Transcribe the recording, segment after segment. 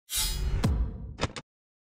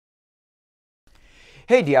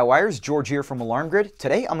Hey DIYers, George here from Alarm Grid.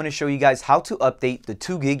 Today I'm going to show you guys how to update the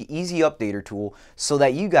 2 gig Easy Updater tool so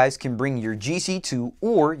that you guys can bring your GC2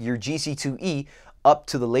 or your GC2E up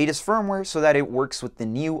to the latest firmware so that it works with the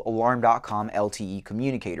new Alarm.com LTE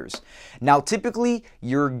communicators. Now typically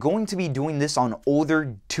you're going to be doing this on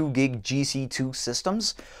older 2 gig GC2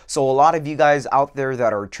 systems. So a lot of you guys out there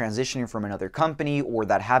that are transitioning from another company or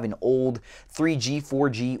that have an old 3G,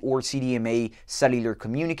 4G or CDMA cellular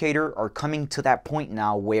communicator are coming to that point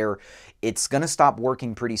now where it's going to stop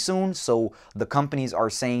working pretty soon. So the companies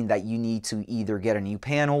are saying that you need to either get a new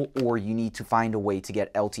panel or you need to find a way to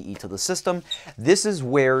get LTE to the system. This is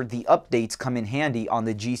where the updates come in handy on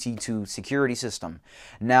the GC2 security system.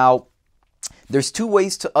 Now, there's two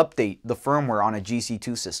ways to update the firmware on a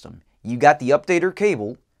GC2 system. You got the updater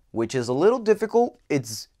cable, which is a little difficult.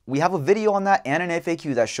 We have a video on that and an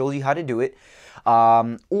FAQ that shows you how to do it.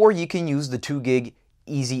 Or you can use the 2 gig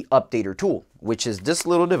Easy Updater tool, which is this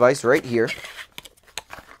little device right here.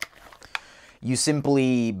 You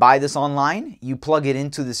simply buy this online, you plug it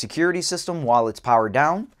into the security system while it's powered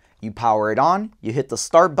down, you power it on, you hit the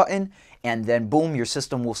start button, and then boom, your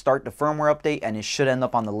system will start the firmware update and it should end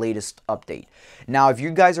up on the latest update. Now, if you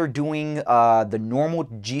guys are doing the normal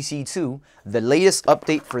GC2, the latest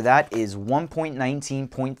update for that is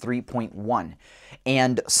 1.19.3.1.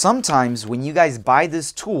 And sometimes when you guys buy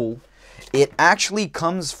this tool, it actually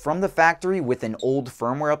comes from the factory with an old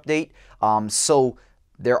firmware update. So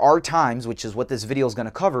there are times, which is what this video is going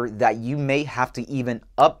to cover, that you may have to even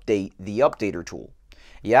update the updater tool.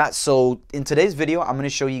 Yeah, so in today's video, I'm going to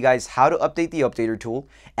show you guys how to update the updater tool.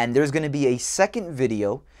 And there's going to be a second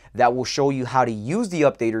video that will show you how to use the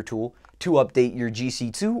updater tool to update your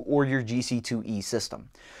GC2 or your GC2E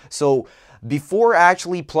system. So before I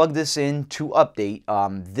actually plug this in to update,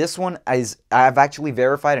 this one I've actually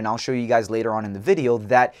verified, and I'll show you guys later on in the video,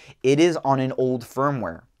 that it is on an old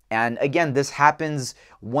firmware. And again, this happens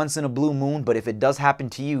once in a blue moon, but if it does happen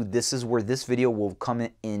to you, this is where this video will come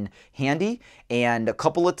in handy. And a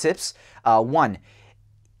couple of tips. One,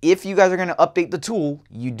 if you guys are going to update the tool,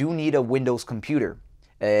 you do need a Windows computer.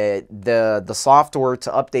 The software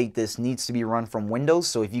to update this needs to be run from Windows.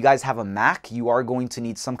 So if you guys have a Mac, you are going to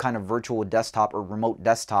need some kind of virtual desktop or remote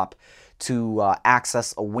desktop to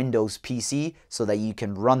access a Windows PC so that you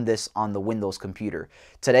can run this on the Windows computer.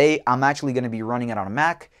 Today, I'm actually going to be running it on a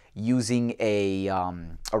Mac using a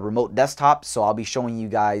remote desktop. So I'll be showing you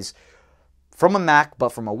guys from a Mac, but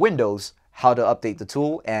from a Windows, how to update the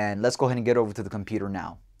tool. And let's go ahead and get over to the computer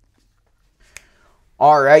now.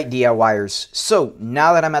 Alright DIYers, so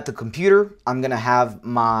now that I'm at the computer, I'm going to have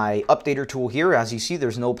my updater tool here. As you see,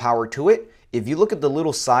 there's no power to it. If you look at the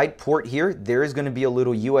little side port here, there is going to be a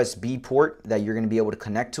little USB port that you're going to be able to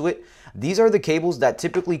connect to it. These are the cables that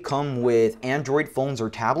typically come with Android phones or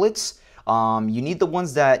tablets. You need the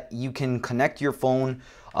ones that you can connect your phone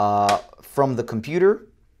from the computer.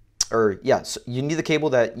 Or yes, you need the cable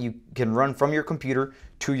that you can run from your computer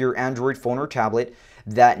to your Android phone or tablet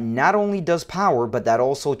that not only does power, but that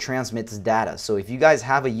also transmits data. So if you guys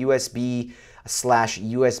have a USB/USB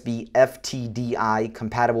FTDI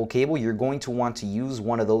compatible cable, you're going to want to use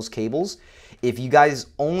one of those cables. If you guys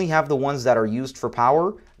only have the ones that are used for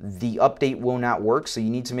power, the update will not work. So you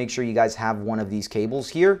need to make sure you guys have one of these cables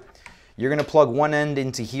here. You're going to plug one end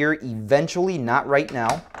into here eventually, not right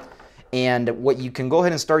now. And what you can go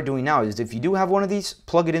ahead and start doing now is if you do have one of these,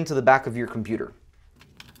 plug it into the back of your computer.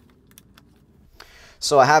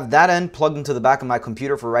 So I have that end plugged into the back of my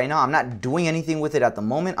computer for right now. I'm not doing anything with it at the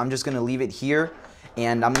moment. I'm just going to leave it here.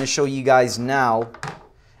 And I'm going to show you guys now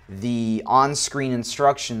the on-screen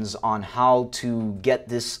instructions on how to get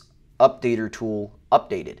this updater tool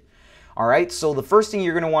updated. All right, so the first thing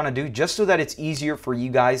you're going to want to do, just so that it's easier for you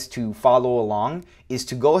guys to follow along, is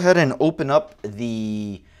to go ahead and open up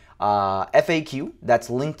the FAQ that's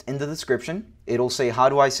linked in the description. It'll say, how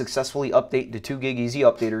do I successfully update the 2 gig Easy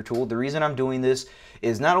Updater tool? The reason I'm doing this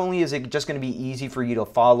is not only is it just going to be easy for you to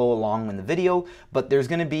follow along in the video, but there's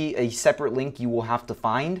going to be a separate link you will have to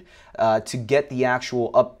find to get the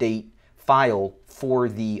actual update file for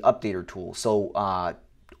the updater tool. So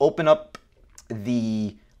open up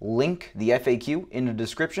the link, the FAQ, in the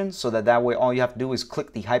description so that way all you have to do is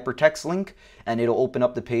click the hypertext link and it'll open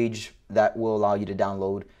up the page that will allow you to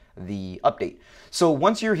download the update. So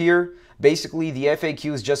once you're here, basically the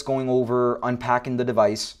FAQ is just going over unpacking the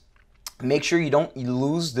device. Make sure you don't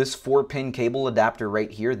lose this 4-pin cable adapter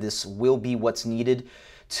right here. This will be what's needed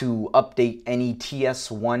to update any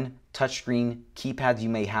TS1 touchscreen keypads you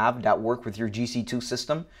may have that work with your GC2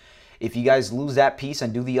 system. If you guys lose that piece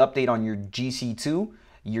and do the update on your GC2,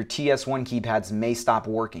 your TS1 keypads may stop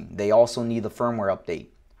working. They also need the firmware update.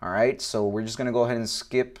 All right, so we're just gonna go ahead and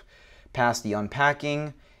skip past the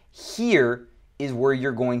unpacking. Here is where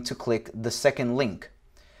you're going to click the second link,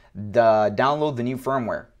 download the new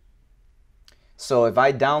firmware. So if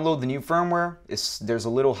I download the new firmware, there's a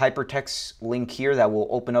little hypertext link here that will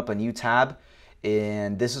open up a new tab,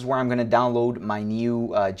 and this is where I'm gonna download my new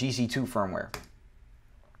GC2 firmware.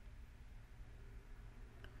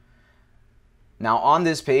 Now on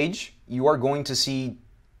this page, you are going to see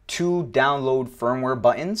two download firmware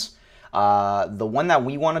buttons. The one that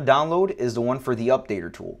we want to download is the one for the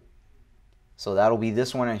updater tool. So that'll be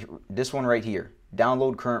this one right here.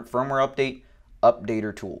 Download current firmware update,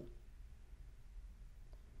 updater tool.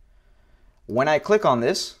 When I click on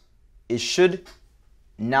this, it should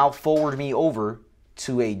now forward me over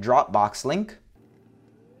to a Dropbox link.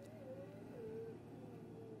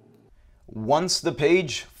 Once the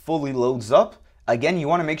page fully loads up, again, you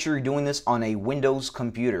want to make sure you're doing this on a Windows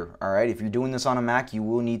computer, all right? If you're doing this on a Mac, you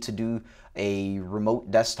will need to do a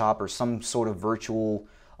remote desktop or some sort of virtual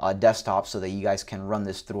desktop so that you guys can run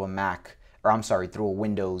this through a Mac, or I'm sorry, through a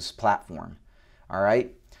Windows platform, all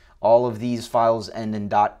right? All of these files end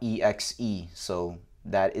in .exe, so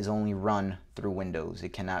that is only run through Windows.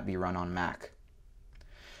 It cannot be run on Mac.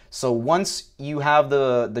 So once you have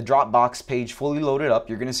the Dropbox page fully loaded up,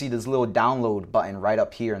 you're going to see this little download button right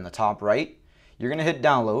up here in the top right. You're going to hit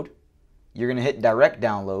download. You're going to hit direct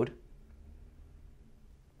download.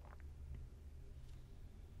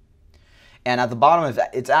 And at the bottom of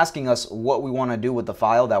that, it's asking us what we want to do with the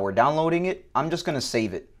file that we're downloading it. I'm just going to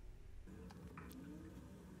save it.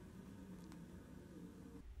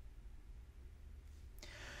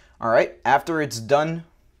 All right, after it's done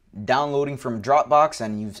downloading from Dropbox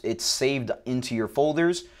and it's saved into your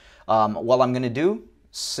folders, what I'm going to do,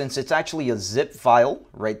 since it's actually a zip file,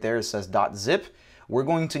 right there it says .zip, we're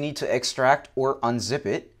going to need to extract or unzip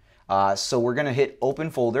it. So we're going to hit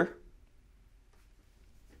open folder.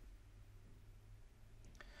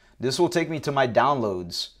 This will take me to my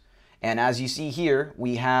downloads. And as you see here,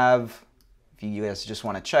 we have, if you guys just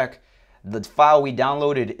want to check, the file we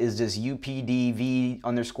downloaded is this updv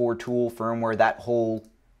 _ tool firmware, that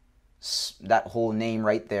whole name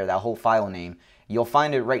right there, that whole file name. You'll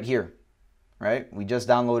find it right here. Right? We just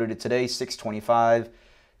downloaded it today, 6/25,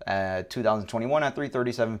 2021 at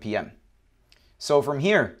 3:37 p.m. So from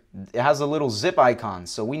here, it has a little zip icon.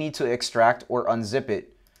 So we need to extract or unzip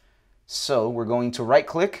it. So we're going to right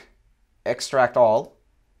click, extract all.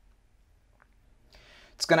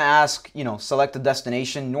 It's going to ask, select the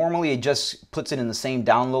destination. Normally it just puts it in the same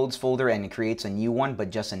downloads folder and it creates a new one,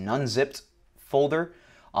 but just an unzipped folder.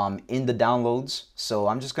 In the downloads. So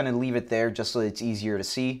I'm just going to leave it there just so it's easier to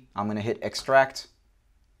see. I'm going to hit extract.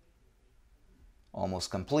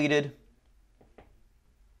 Almost completed.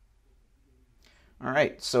 All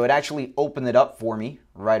right, so it actually opened it up for me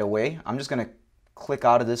right away. I'm just going to click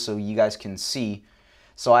out of this so you guys can see.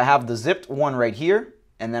 So I have the zipped one right here,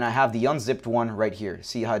 and then I have the unzipped one right here.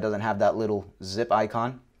 See how it doesn't have that little zip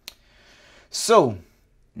icon? So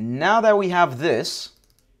now that we have this,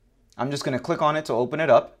 I'm just going to click on it to open it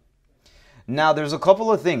up. Now there's a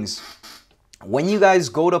couple of things. When you guys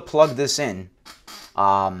go to plug this in,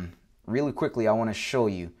 really quickly I want to show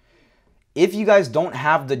you. If you guys don't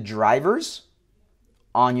have the drivers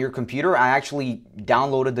on your computer, I actually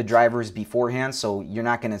downloaded the drivers beforehand, so you're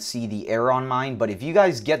not going to see the error on mine. But if you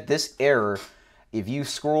guys get this error, if you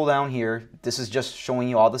scroll down here, this is just showing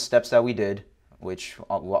you all the steps that we did, which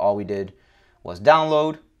all we did was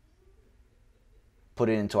download, put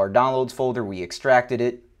it into our downloads folder, we extracted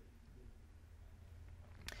it.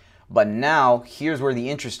 But now, here's where the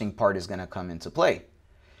interesting part is going to come into play.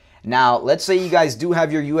 Now, let's say you guys do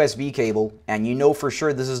have your USB cable, and you know for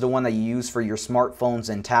sure this is the one that you use for your smartphones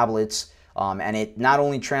and tablets, and it not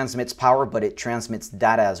only transmits power, but it transmits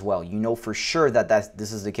data as well. You know for sure that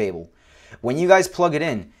this is the cable. When you guys plug it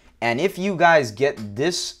in, and if you guys get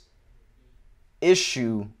this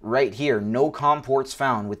issue right here, no COM ports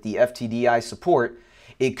found with the FTDI support,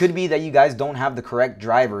 it could be that you guys don't have the correct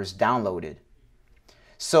drivers downloaded.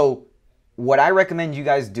 So what I recommend you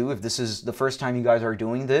guys do, if this is the first time you guys are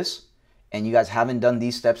doing this and you guys haven't done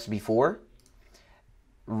these steps before,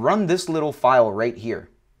 run this little file right here,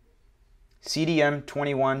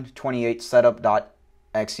 cdm2128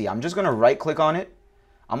 setup.exe. I'm just going to right click on it.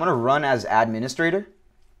 I'm going to run as administrator.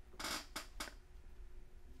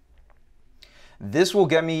 This will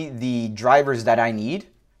get me the drivers that I need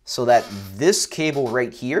so that this cable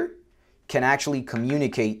right here can actually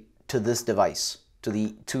communicate to this device, to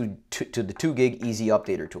the 2 gig easy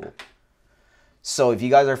updater tool. So if you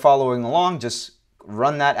guys are following along, just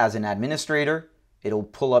run that as an administrator. It'll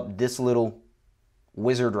pull up this little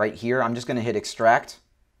wizard right here. I'm just going to hit extract.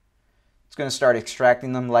 It's going to start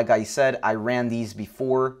extracting them. Like I said, I ran these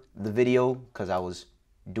before the video because I was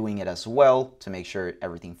doing it as well to make sure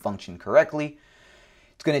everything functioned correctly.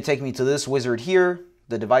 It's going to take me to this wizard here,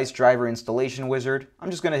 the device driver installation wizard. I'm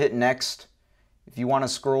just going to hit next. If you want to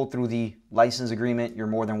scroll through the license agreement, you're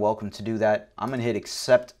more than welcome to do that. I'm going to hit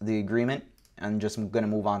accept the agreement and just going to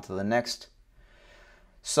move on to the next.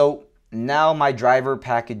 So now my driver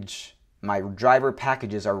packages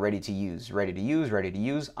are ready to use.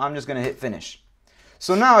 I'm just going to hit finish.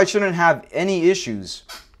 So now I shouldn't have any issues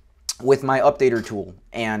with my updater tool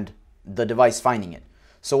and the device finding it.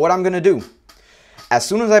 So what I'm going to do, as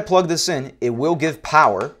soon as I plug this in, it will give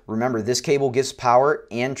power. Remember, this cable gives power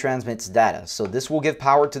and transmits data. So this will give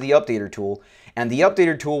power to the updater tool, and the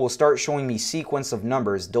updater tool will start showing me sequence of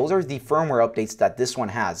numbers. Those are the firmware updates that this one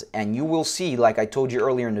has. And you will see, like I told you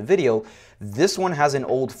earlier in the video, this one has an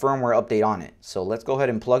old firmware update on it. So let's go ahead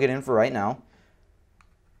and plug it in for right now.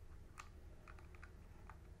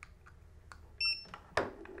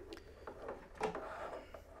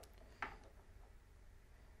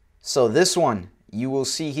 So this one, you will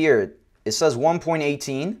see here, it says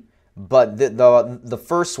 1.18, but the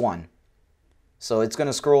first one, so it's going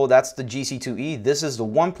to scroll, that's the GC2E. This is the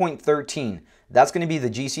 1.13. That's going to be the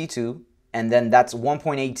GC2, and then that's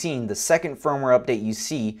 1.18, the second firmware update you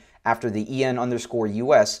see after the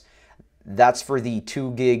EN_US. That's for the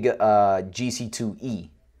 2 gig GC2E,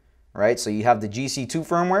 right? So you have the GC2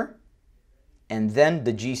 firmware, and then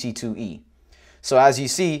the GC2E. So as you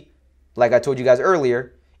see, like I told you guys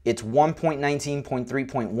earlier, it's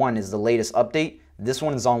 1.19.3.1 is the latest update. This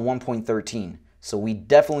one is on 1.13. So we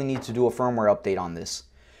definitely need to do a firmware update on this.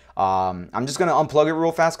 I'm just going to unplug it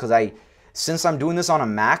real fast because since I'm doing this on a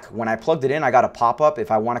Mac, when I plugged it in, I got a pop-up if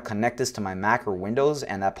I want to connect this to my Mac or Windows,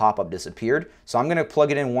 and that pop-up disappeared. So I'm going to plug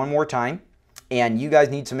it in one more time. And you guys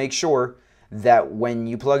need to make sure that when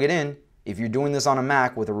you plug it in, if you're doing this on a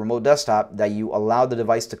Mac with a remote desktop, that you allow the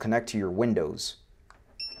device to connect to your Windows.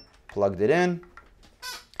 Plugged it in.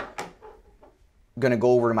 Going to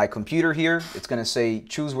go over to my computer here. It's going to say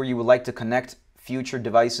choose where you would like to connect future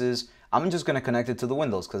devices. I'm just going to connect it to the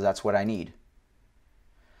Windows because that's what I need.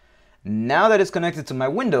 Now that it's connected to my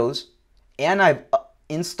Windows and I've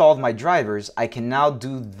installed my drivers, I can now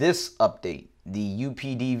do this update, the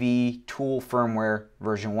Updv tool firmware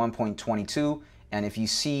version 1.22. And if you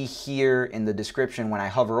see here in the description, when I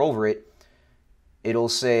hover over it, it'll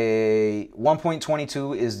say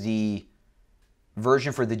 1.22 is the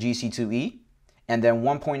version for the GC2E. And then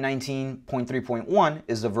 1.19.3.1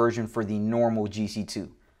 is the version for the normal GC2.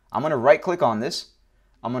 I'm going to right click on this.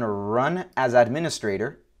 I'm going to run as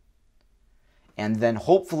administrator. And then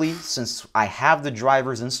hopefully, since I have the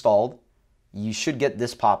drivers installed, you should get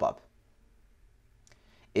this pop-up.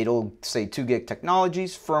 It'll say 2 gig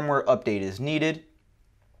technologies, firmware update is needed.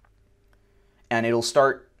 And it'll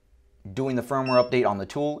start doing the firmware update on the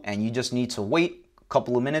tool. And you just need to wait a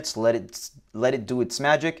couple of minutes, let it do its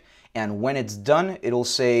magic. And when it's done, it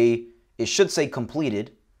should say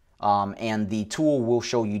completed, and the tool will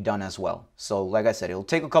show you done as well. So like I said, it'll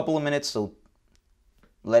take a couple of minutes, so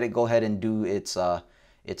let it go ahead and do its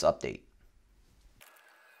update.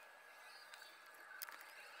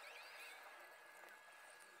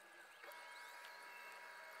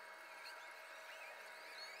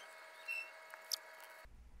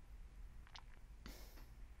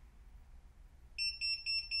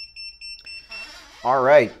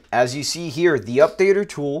 Alright, as you see here, the updater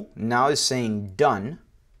tool now is saying done.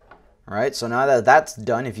 Alright, so now that that's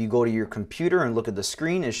done, if you go to your computer and look at the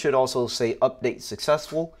screen, it should also say update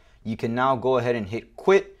successful. You can now go ahead and hit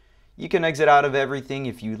quit. You can exit out of everything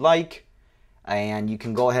if you like, and you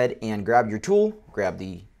can go ahead and grab your tool, grab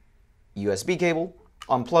the USB cable,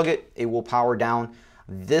 unplug it, it will power down.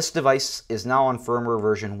 This device is now on firmware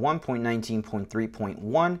version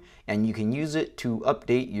 1.19.3.1, and you can use it to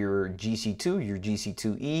update your GC2, your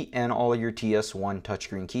GC2E, and all of your TS1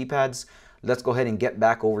 touchscreen keypads. Let's go ahead and get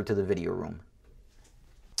back over to the video room.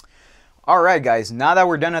 Alright guys, now that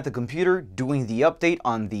we're done at the computer doing the update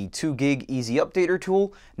on the 2 gig easy updater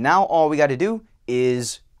tool, now all we got to do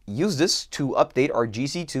is use this to update our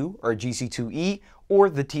GC2, our GC2E, or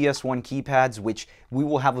the TS1 keypads, which we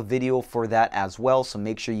will have a video for that as well, so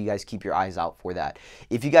make sure you guys keep your eyes out for that.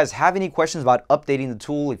 If you guys have any questions about updating the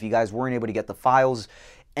tool, if you guys weren't able to get the files,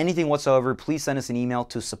 anything whatsoever, please send us an email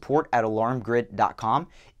to support@alarmgrid.com.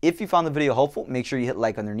 If you found the video helpful, make sure you hit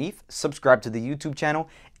like underneath, subscribe to the YouTube channel,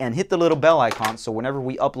 and hit the little bell icon so whenever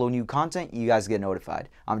we upload new content, you guys get notified.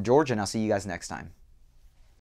 I'm George, and I'll see you guys next time.